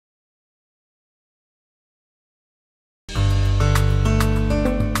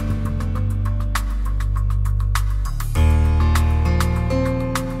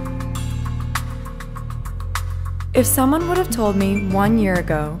If someone would have told me 1 year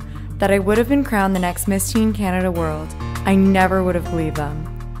ago that I would have been crowned the next Miss Teen Canada World, I never would have believed them.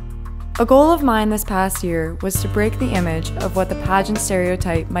 A goal of mine this past year was to break the image of what the pageant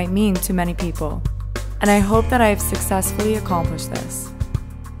stereotype might mean to many people, and I hope that I have successfully accomplished this.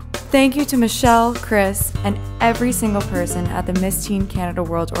 Thank you to Michelle, Chris, and every single person at the Miss Teen Canada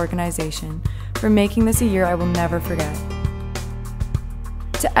World organization for making this a year I will never forget.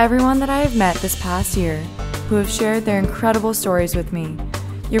 To everyone that I have met this past year who have shared their incredible stories with me,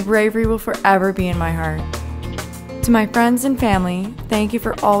 your bravery will forever be in my heart. To my friends and family, thank you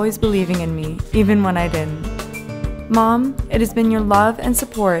for always believing in me, even when I didn't. Mom, it has been your love and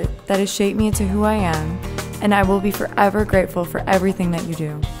support that has shaped me into who I am, and I will be forever grateful for everything that you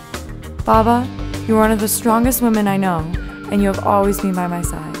do. Baba, you are one of the strongest women I know, and you have always been by my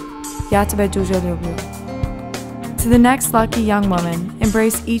side. To the next lucky young woman,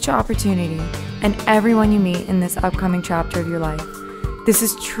 embrace each opportunity and everyone you meet in this upcoming chapter of your life. This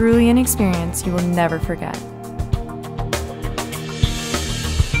is truly an experience you will never forget.